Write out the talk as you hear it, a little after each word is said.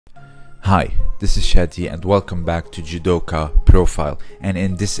Hi, this is Shadi and welcome back to Judoka Profile, and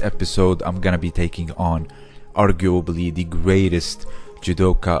in this episode I'm gonna be taking on arguably the greatest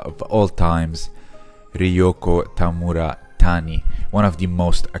judoka of all times, Ryoko Tamura Tani, one of the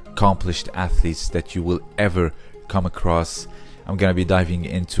most accomplished athletes that you will ever come across. I'm gonna be diving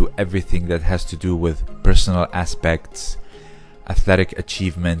into everything that has to do with personal aspects, athletic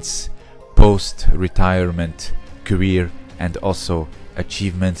achievements, post-retirement career, and also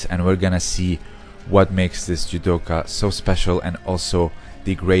achievements, and we're gonna see what makes this judoka so special and also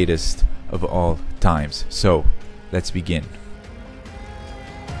the greatest of all times. So let's begin.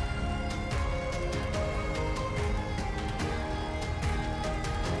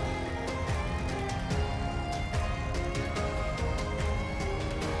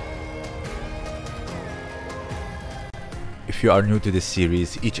 If you are new to this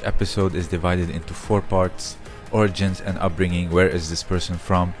series, each episode is divided into 4 parts: origins and upbringing, where is this person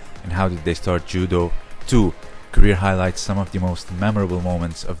from and how did they start judo; 2, career highlights, some of the most memorable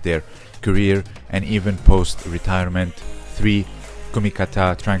moments of their career and even post-retirement; 3,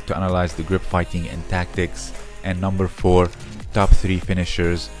 kumikata, trying to analyze the grip fighting and tactics; and number 4, top 3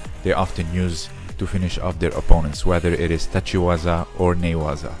 finishers they often use to finish off their opponents, whether it is tachiwaza or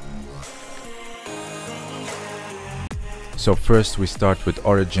neiwaza. So first we start with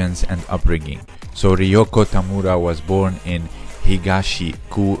origins and upbringing. So Ryoko Tamura was born in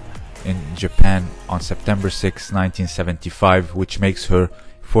Higashi-ku in Japan on September 6, 1975, which makes her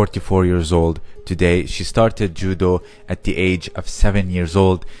 44 years old today. She started judo at the age of 7 years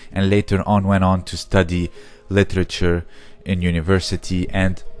old and later on went on to study literature in university,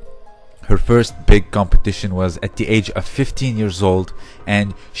 and her first big competition was at the age of 15 years old,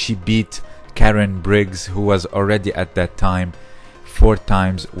 and she beat Karen Briggs, who was already at that time 4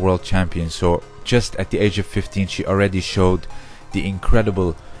 times world champion. So just at the age of 15 she already showed the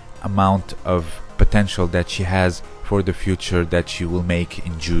incredible amount of potential that she has for the future that she will make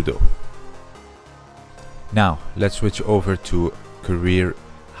in judo. Now let's switch over to career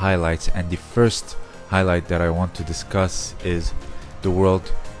highlights, and the first highlight that I want to discuss is the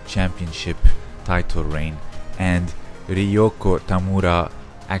world championship title reign. And Ryoko Tamura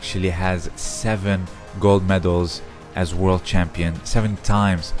actually has 7 gold medals as world champion, 7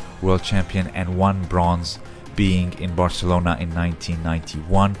 times world champion, and 1 bronze, being in Barcelona in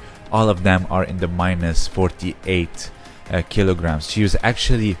 1991. All of them are in the minus 48 kilograms. She was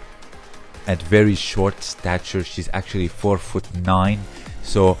actually at very short stature. She's actually 4'9",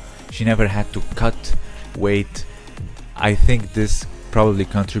 so she never had to cut weight. I think this probably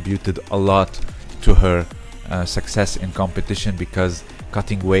contributed a lot to her success in competition, because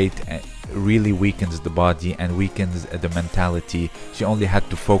cutting weight really weakens the body and weakens the mentality. She only had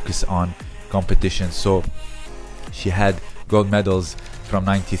to focus on competition. So she had gold medals from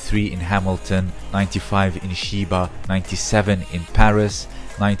 93 in Hamilton, 95 in Shiba, 97 in Paris,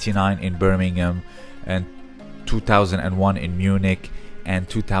 99 in Birmingham, and 2001 in Munich, and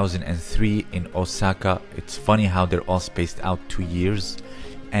 2003 in Osaka. It's funny how they're all spaced out 2 years.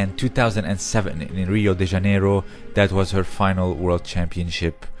 And 2007 in Rio de Janeiro. That was her final world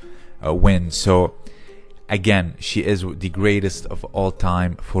championship win. So again, she is the greatest of all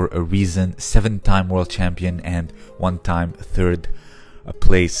time for a reason. 7-time world champion and 1-time third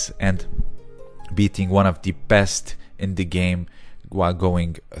place, and beating one of the best in the game while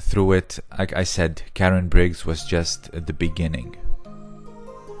going through it. Like I said, Karen Briggs was just the beginning.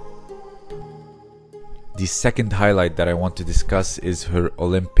 The second highlight that I want to discuss is her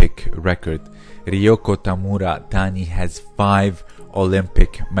Olympic record. Ryoko Tamura Tani has 5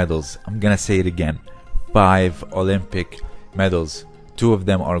 Olympic medals. I'm gonna say it again: 5 Olympic medals. 2 of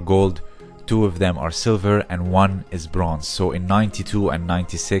them are gold, 2 of them are silver, and 1 is bronze. So in 92 and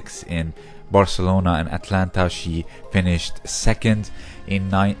 96 in Barcelona and Atlanta she finished second.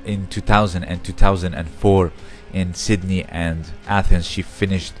 In 2000 and 2004 in Sydney and Athens she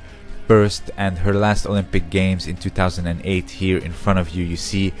finished first, and her last Olympic Games in 2008, here in front of you, you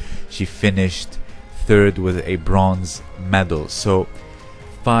see she finished third with a bronze medal. So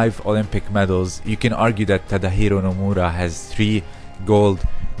 5 Olympic medals. You can argue that Tadahiro Nomura has 3 gold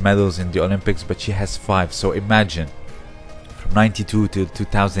medals in the Olympics, but she has 5. So imagine, from 92 to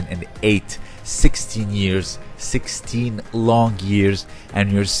 2008, 16 years, 16 long years, and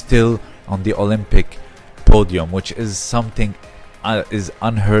you're still on the Olympic podium, which is something is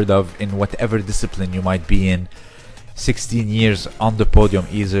unheard of in whatever discipline you might be in. 16 years on the podium,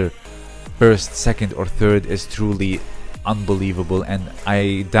 either first, second or third, is truly unbelievable, and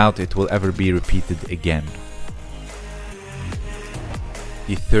I doubt it will ever be repeated again.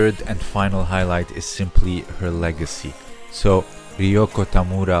 The third and final highlight is simply her legacy. So Ryoko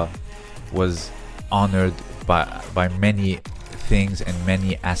Tamura was honored by many things and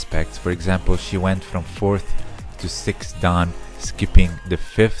many aspects. For example, she went from 4th to 6th dan, skipping the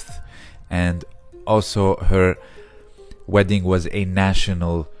 5th, and also her wedding was a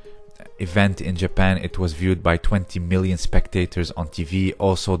national event in Japan. It was viewed by 20 million spectators on TV.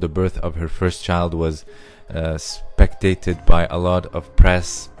 Also, the birth of her first child was spectated by a lot of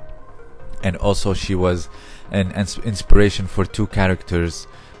press, and also she was an inspiration for two characters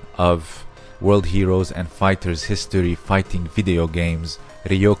of world heroes and fighters history fighting video games.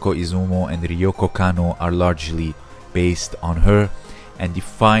 Ryoko Izumo and Ryoko Kano are largely based on her. And the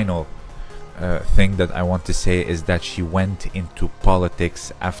final thing that I want to say is that she went into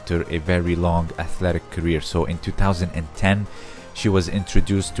politics after a very long athletic career. So in 2010 she was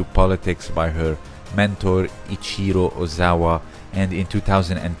introduced to politics by her mentor Ichiro Ozawa, and in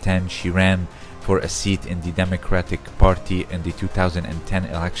 2010 she ran for a seat in the Democratic Party in the 2010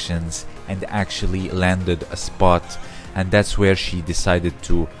 elections and actually landed a spot, and that's where she decided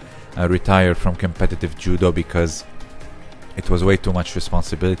to retire from competitive judo because it was way too much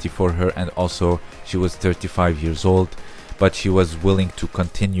responsibility for her, and also she was 35 years old, but she was willing to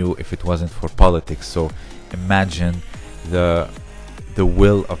continue if it wasn't for politics. So imagine the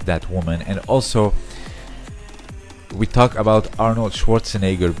will of that woman. And also we talk about Arnold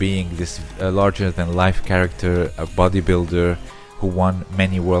Schwarzenegger being this larger than life character, a bodybuilder who won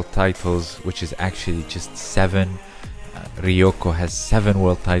many world titles, which is actually just 7. Ryoko has 7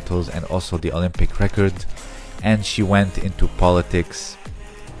 world titles and also the Olympic record. And she went into politics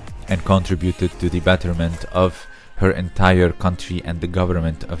and contributed to the betterment of her entire country and the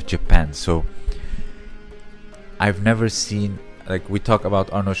government of Japan. So I've never seen, like, we talk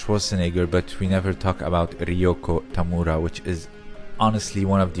about Arnold Schwarzenegger, but we never talk about Ryoko Tamura, which is honestly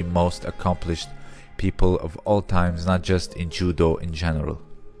one of the most accomplished people of all times, not just in judo in general.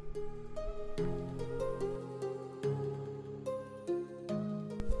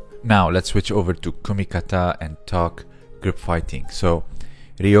 Now let's switch over to kumikata and talk grip fighting. So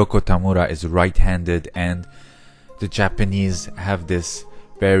Ryoko Tamura is right-handed, and the Japanese have this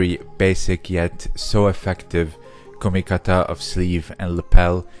very basic yet so effective kumikata of sleeve and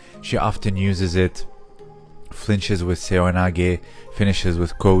lapel. She often uses it, flinches with seoinage, finishes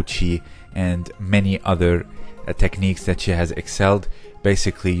with kochi, and many other techniques that she has excelled,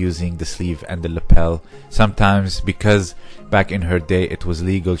 basically using the sleeve and the lapel. Sometimes, because back in her day it was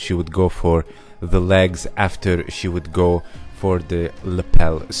legal, she would go for the legs after she would go for the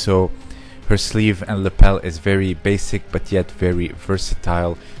lapel. So her sleeve and lapel is very basic but yet very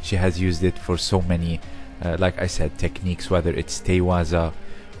versatile. She has used it for so many like I said, techniques, whether it's teiwaza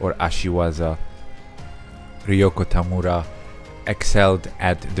or ashiwaza. Ryoko Tamura excelled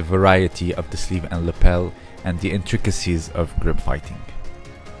at the variety of the sleeve and lapel and the intricacies of grip fighting.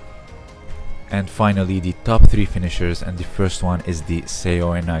 And finally, the top 3 finishers, and the first one is the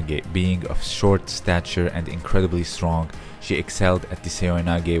seoinage. Being of short stature and incredibly strong, she excelled at the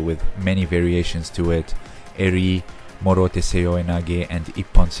seoinage with many variations to it: eri, morote seoinage, and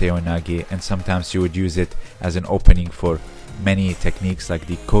ippon seoinage, and sometimes she would use it as an opening for many techniques like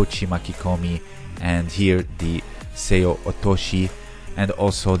the kochi makikomi, and here the seo otoshi, and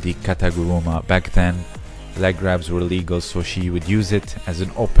also the kataguruma. Back then leg grabs were legal, so she would use it as an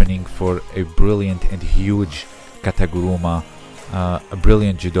opening for a brilliant and huge kataguruma, a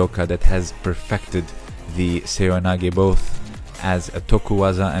brilliant judoka that has perfected the seoinage both as a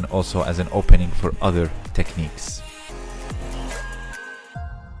tokuwaza and also as an opening for other techniques.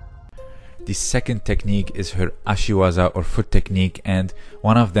 The second technique is her ashiwaza or foot technique, and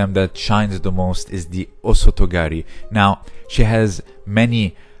one of them that shines the most is the osotogari. Now, she has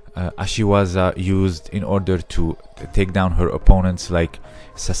many ashiwaza used in order to take down her opponents, like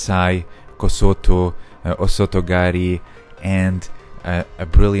sasai, kosoto, osotogari, and a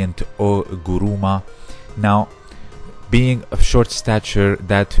brilliant oguruma. Now, being of short stature,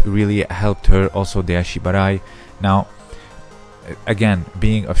 that really helped her. Also the ashibarai. Now, again,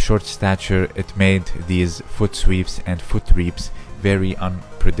 being of short stature, it made these foot sweeps and foot reaps very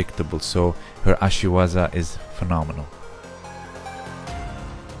unpredictable, so her ashiwaza is phenomenal.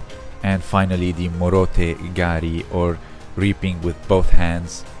 And finally, the morote gari, or reaping with both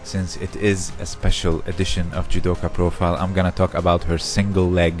hands. Since it is a special edition of Judoka Profile, I'm gonna talk about her single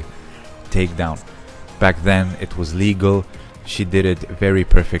leg takedown. Back then it was legal, she did it very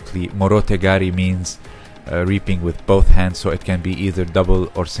perfectly. Morote gari means reaping with both hands, so it can be either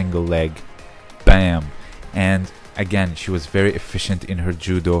double or single leg. Bam! And again, she was very efficient in her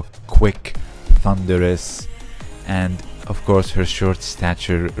judo, quick, thunderous, and of course her short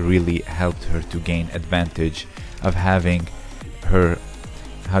stature really helped her to gain advantage of having her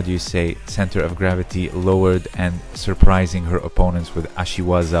center of gravity lowered and surprising her opponents with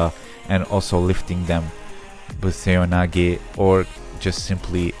ashiwaza, and also lifting them with seonage, or just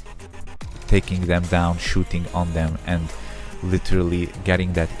simply taking them down, shooting on them, and literally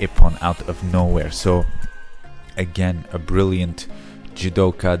getting that ippon out of nowhere. So again, a brilliant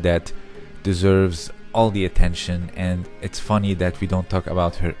judoka that deserves all the attention, and it's funny that we don't talk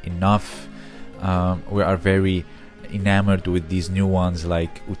about her enough. We are very enamored with these new ones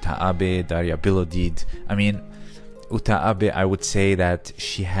like Uta Abe, Daria Bilodid. I mean, Uta Abe, I would say that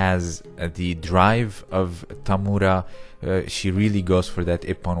she has the drive of Tamura. She really goes for that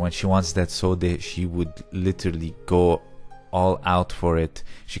ippon. When she wants that sode, she would literally go all out for it.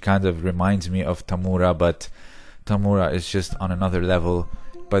 She kind of reminds me of Tamura, but Tamura is just on another level.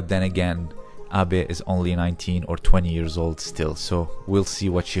 But then again, Abe is only 19 or 20 years old still, so we'll see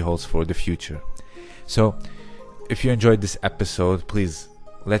what she holds for the future. So if you enjoyed this episode, please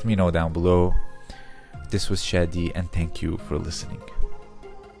let me know down below. This was Shadi, and thank you for listening.